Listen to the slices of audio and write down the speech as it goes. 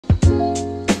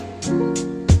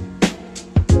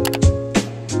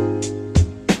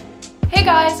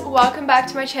welcome back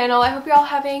to my channel. I hope you're all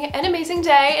having an amazing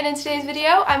day, and in today's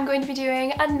video I'm going to be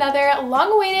doing another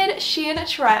long-awaited SHEIN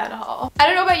try-on haul. I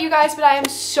don't know about you guys, but I am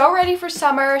so ready for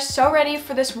summer, so ready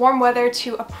for this warm weather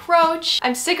to approach.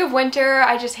 I'm sick of winter,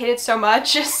 I just hate it so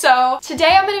much. So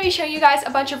today I'm going to be showing you guys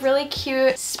a bunch of really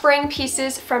cute spring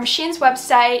pieces from SHEIN's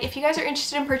website. If you guys are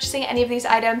interested in purchasing any of these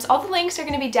items, all the links are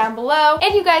going to be down below,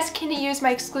 and you guys can use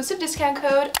my exclusive discount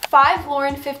code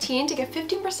 5lauren15 to get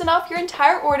 15% off your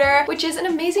entire order, which is an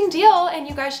amazing deal, and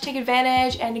you guys should take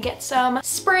advantage and get some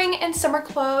spring and summer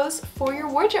clothes for your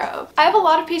wardrobe. I have a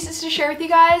lot of pieces to share with you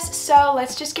guys, so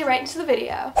let's just get right into the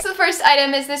video. So the first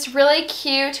item is this really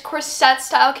cute corset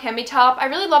style cami top. I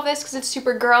really love this because it's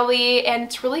super girly and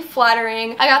it's really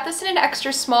flattering. I got this in an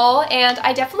extra small, and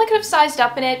I definitely could have sized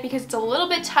up in it because it's a little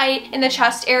bit tight in the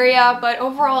chest area, but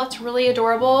overall it's really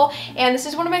adorable, and this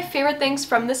is one of my favorite things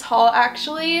from this haul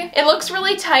actually. It looks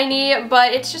really tiny,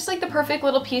 but it's just like the perfect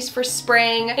little piece for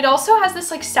spring. It also has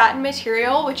this like satin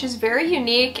material, which is very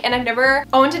unique, and I've never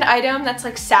owned an item that's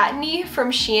like satiny from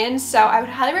SHEIN, so I would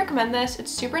highly recommend this.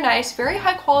 It's super nice, very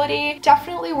high quality,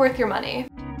 definitely worth your money.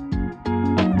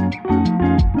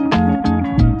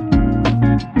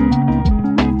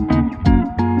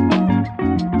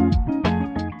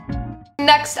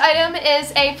 Next item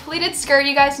is a pleated skirt.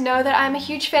 You guys know that I'm a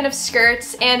huge fan of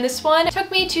skirts, and this one took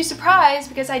me to surprise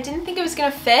because I didn't think it was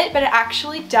gonna fit, but it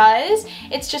actually does.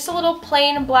 It's just a little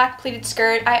plain black pleated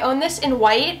skirt. I own this in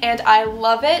white and I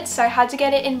love it, so I had to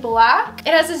get it in black.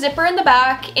 It has a zipper in the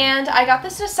back, and I got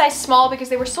this in a size small because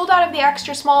they were sold out of the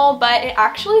extra small, but it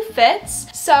actually fits.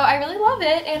 So I really love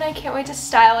it, and I can't wait to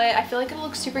style it. I feel like it'll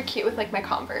look super cute with like my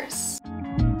Converse.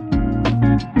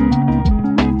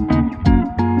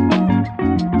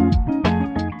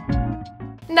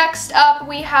 Next up,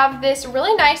 we have this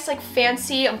really nice, like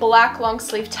fancy black long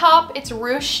sleeve top. It's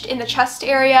ruched in the chest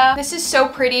area. This is so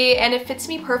pretty and it fits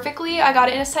me perfectly. I got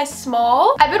it in a size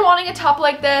small. I've been wanting a top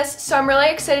like this, so I'm really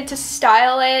excited to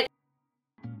style it.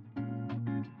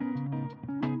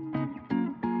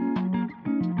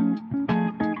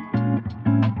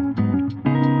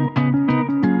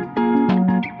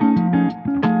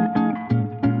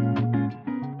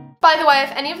 By the way,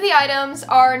 if any of the items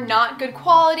are not good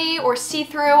quality or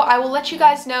see-through, I will let you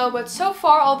guys know, but so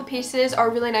far all the pieces are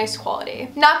really nice quality.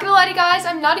 Not gonna lie to you guys,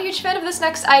 I'm not a huge fan of this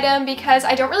next item because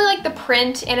I don't really like the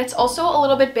print, and it's also a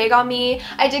little bit big on me.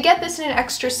 I did get this in an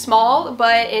extra small,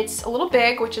 but it's a little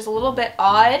big, which is a little bit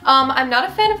odd. I'm not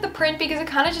a fan of the print because it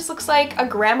kind of just looks like a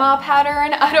grandma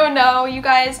pattern. I don't know, you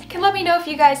guys can let me know if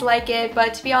you guys like it,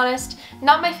 but to be honest,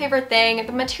 not my favorite thing.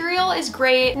 The material is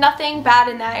great, nothing bad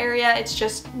in that area, it's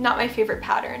just not my favorite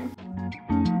pattern.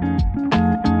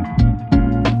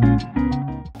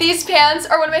 These pants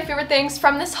are one of my favorite things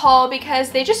from this haul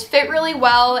because they just fit really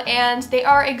well, and they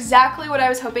are exactly what I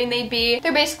was hoping they'd be.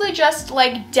 They're basically just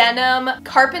like denim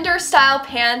carpenter style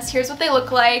pants. Here's what they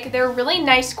look like. They're really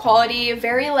nice quality,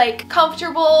 very like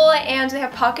comfortable, and they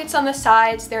have pockets on the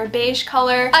sides. They're a beige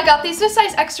color. I got these in a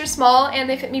size extra small and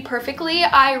they fit me perfectly.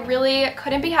 I really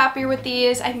couldn't be happier with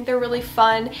these. I think they're really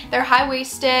fun. They're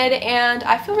high-waisted and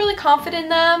I feel really confident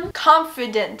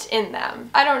in them.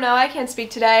 I don't know, I can't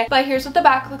speak today, but here's what the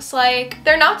back looks like.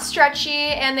 They're not stretchy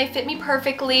and they fit me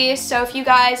perfectly, so if you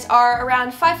guys are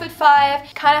around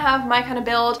 5'5", kind of have my kind of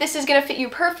build, this is gonna fit you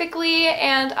perfectly,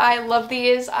 and I love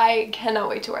these. I cannot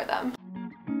wait to wear them.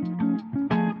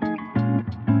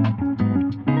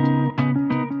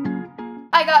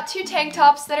 I got two tank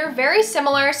tops that are very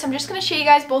similar, so I'm just going to show you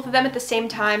guys both of them at the same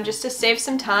time just to save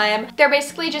some time. They're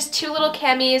basically just two little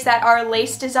camis that are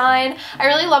lace design. I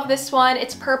really love this one.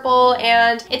 It's purple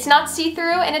and it's not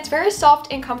see-through, and it's very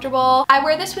soft and comfortable. I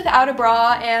wear this without a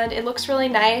bra and it looks really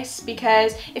nice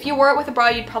because if you wore it with a bra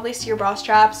you'd probably see your bra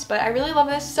straps, but I really love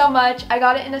this so much. I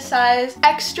got it in a size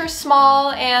extra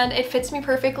small and it fits me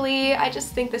perfectly. I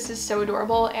just think this is so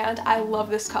adorable and I love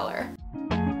this color.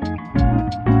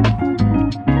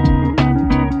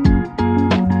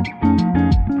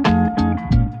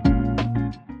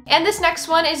 And this next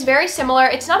one is very similar.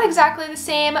 It's not exactly the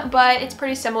same, but it's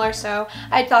pretty similar, so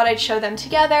I thought I'd show them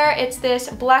together. It's this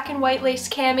black and white lace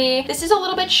cami. This is a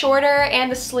little bit shorter,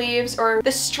 and the sleeves, or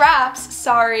the straps,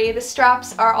 sorry, the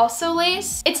straps are also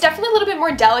lace. It's definitely a little bit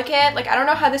more delicate. Like, I don't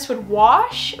know how this would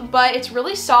wash, but it's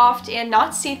really soft and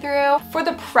not see-through. For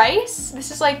the price,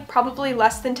 this is like probably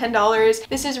less than $10.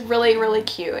 This is really, really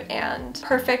cute and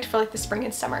perfect for like the spring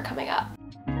and summer coming up.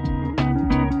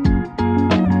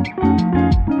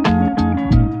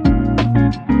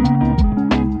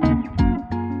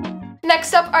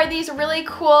 Next up are these really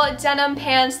cool denim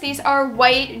pants. These are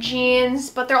white jeans,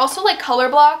 but they're also like color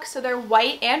block, so they're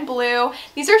white and blue.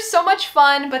 These are so much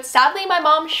fun, but sadly my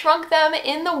mom shrunk them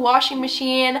in the washing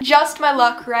machine. Just my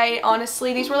luck, right?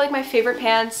 Honestly, these were like my favorite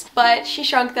pants, but she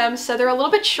shrunk them, so they're a little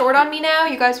bit short on me now.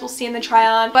 You guys will see in the try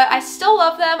on, but I still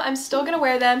love them. I'm still gonna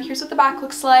wear them. Here's what the back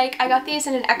looks like. I got these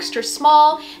in an extra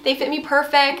small. They fit me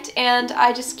perfect, and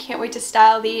I just can't wait to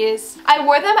style these. I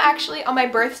wore them actually on my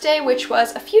birthday, which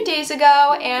was a few days ago,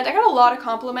 and I got a lot of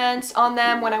compliments on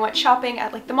them when I went shopping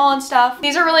at like the mall and stuff.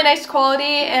 These are really nice quality,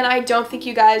 and I don't think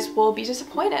you guys will be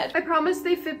disappointed. I promise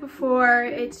they fit before,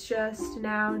 it's just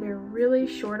now they're really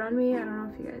short on me. I don't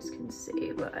know if you guys can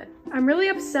see, but I'm really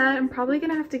upset. I'm probably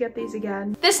gonna have to get these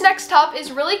again. This next top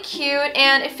is really cute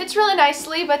and it fits really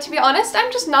nicely, but to be honest,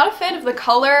 I'm just not a fan of the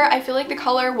color. I feel like the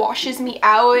color washes me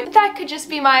out. But that could just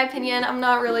be my opinion. I'm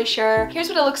not really sure. Here's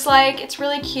what it looks like. It's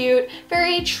really cute,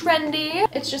 very trendy.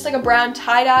 It's just like a brown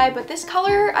tie-dye, but this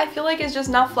color I feel like is just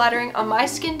not flattering on my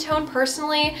skin tone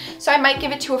personally, so I might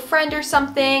give it to a friend or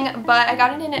something, but I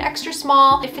got it in an extra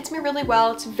small. It fits me really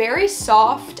well. It's very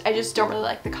soft. I just don't really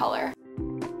like the color.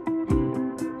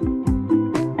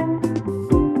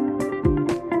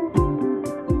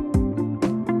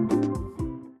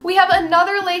 We have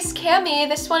another lace cami.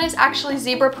 This one is actually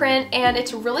zebra print and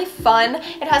it's really fun.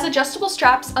 It has adjustable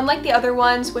straps unlike the other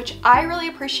ones, which I really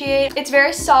appreciate. It's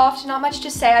very soft, not much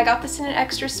to say. I got this in an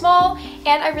extra small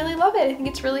and I really love it. I think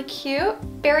it's really cute,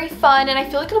 very fun, and I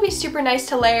feel like it'll be super nice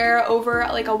to layer over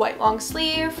like a white long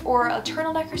sleeve or a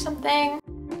turtleneck or something.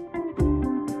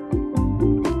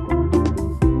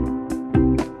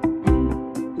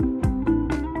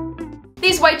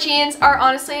 These white jeans are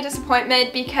honestly a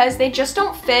disappointment because they just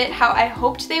don't fit how I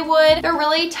hoped they would. They're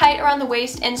really tight around the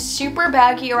waist and super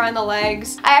baggy around the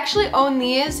legs. I actually own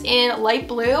these in light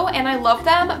blue and I love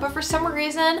them, but for some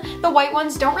reason the white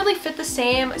ones don't really fit the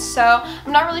same, so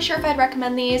I'm not really sure if I'd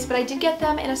recommend these, but I did get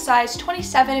them in a size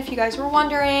 27 if you guys were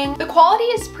wondering. The quality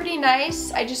is pretty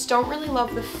nice, I just don't really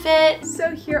love the fit.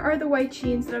 So here are the white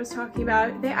jeans that I was talking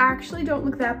about. They actually don't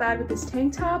look that bad with this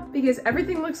tank top because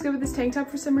everything looks good with this tank top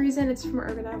for some reason. It's from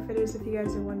Urban Outfitters if you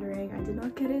guys are wondering. I did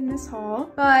not get it in this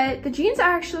haul, but the jeans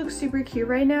actually look super cute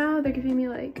right now. They're giving me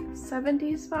like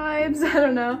 70s vibes. I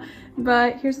don't know,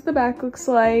 but here's what the back looks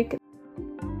like.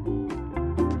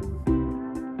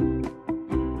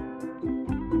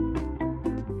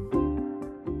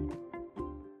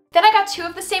 Then I got two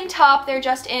of the same top. They're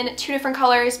just in two different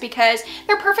colors because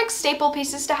they're perfect staple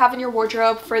pieces to have in your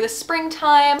wardrobe for the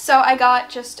springtime. So I got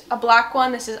just a black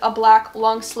one. This is a black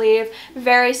long sleeve,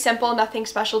 very simple, nothing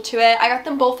special to it. I got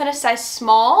them both in a size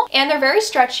small and they're very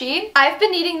stretchy. I've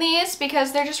been needing these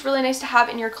because they're just really nice to have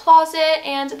in your closet.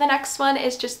 And the next one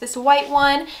is just this white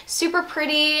one, super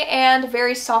pretty and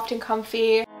very soft and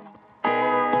comfy.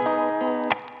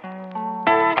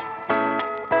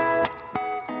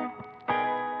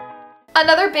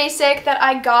 Another basic that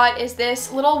I got is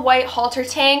this little white halter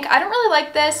tank. I don't really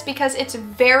like this because it's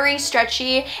very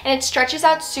stretchy and it stretches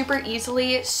out super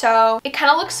easily, so it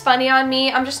kind of looks funny on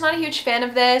me. I'm just not a huge fan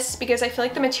of this because I feel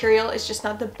like the material is just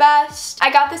not the best.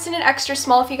 I got this in an extra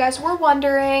small if you guys were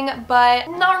wondering,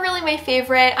 but not really my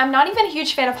favorite. I'm not even a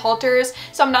huge fan of halters,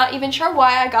 so I'm not even sure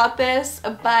why I got this,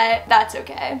 but that's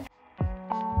okay.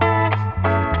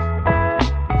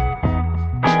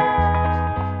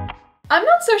 I'm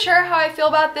not so sure how I feel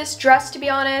about this dress, to be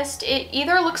honest. It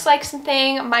either looks like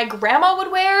something my grandma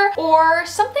would wear or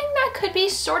something that could be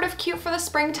sort of cute for the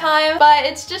springtime, but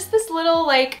it's just this little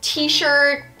like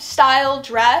t-shirt style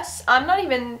dress. I'm not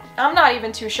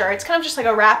even too sure. It's kind of just like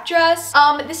a wrap dress.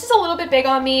 This is a little bit big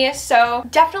on me, so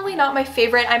definitely not my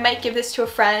favorite. I might give this to a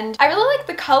friend. I really like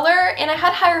the color and I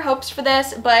had higher hopes for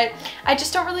this, but I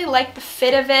just don't really like the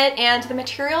fit of it and the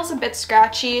material's a bit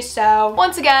scratchy, so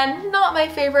once again, not my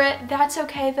favorite. That's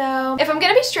okay though. If I'm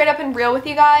gonna be straight up and real with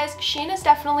you guys, SHEIN is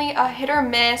definitely a hit or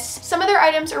miss. Some of their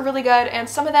items are really good and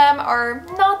some of them are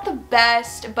not the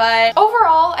best, but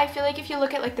overall I feel like if you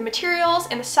look at like the materials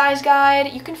and the size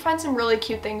guide, you can find some really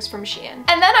cute things from SHEIN.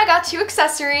 And then I got two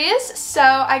accessories. So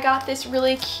I got this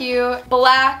really cute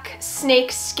black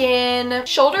snake skin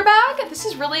shoulder bag. This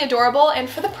is really adorable and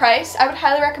for the price I would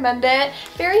highly recommend it.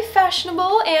 Very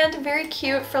fashionable and very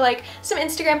cute for like some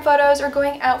Instagram photos or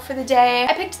going out for the day.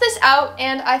 I picked this out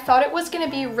and I thought it was gonna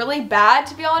be really bad,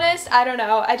 to be honest. I don't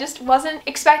know, I just wasn't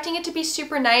expecting it to be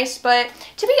super nice, but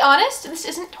to be honest, this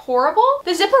isn't horrible.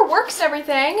 The zipper works and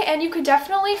everything, and you could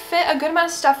definitely fit a good amount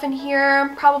of stuff in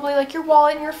here, probably like your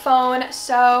wallet and your phone,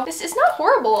 so this is not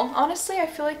horrible. Honestly, I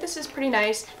feel like this is pretty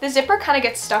nice. The zipper kind of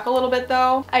gets stuck a little bit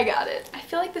though. I got it. I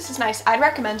feel like this is nice. I'd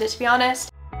recommend it, to be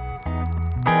honest.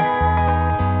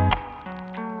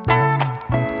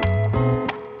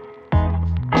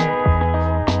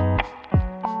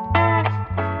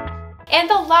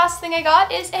 last thing I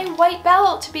got is a white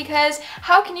belt, because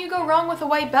how can you go wrong with a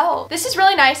white belt? This is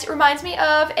really nice. It reminds me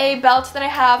of a belt that I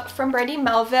have from Brandy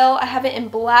Melville. I have it in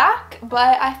black,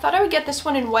 but I thought I would get this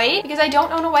one in white because I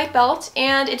don't own a white belt,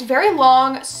 and it's very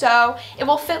long, so it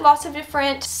will fit lots of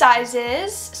different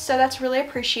sizes, so that's really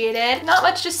appreciated. Not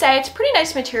much to say. It's pretty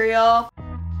nice material.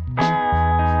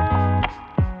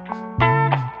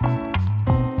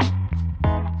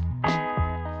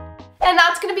 And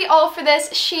that's going to be all for this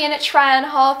Shein try-on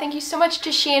haul. Thank you so much to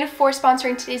Shein for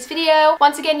sponsoring today's video.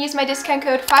 Once again, use my discount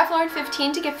code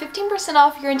 5lauren15 to get 15%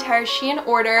 off your entire Shein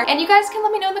order. And you guys can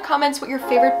let me know in the comments what your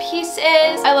favorite piece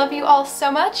is. I love you all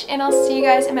so much, and I'll see you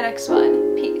guys in my next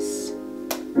one. Peace.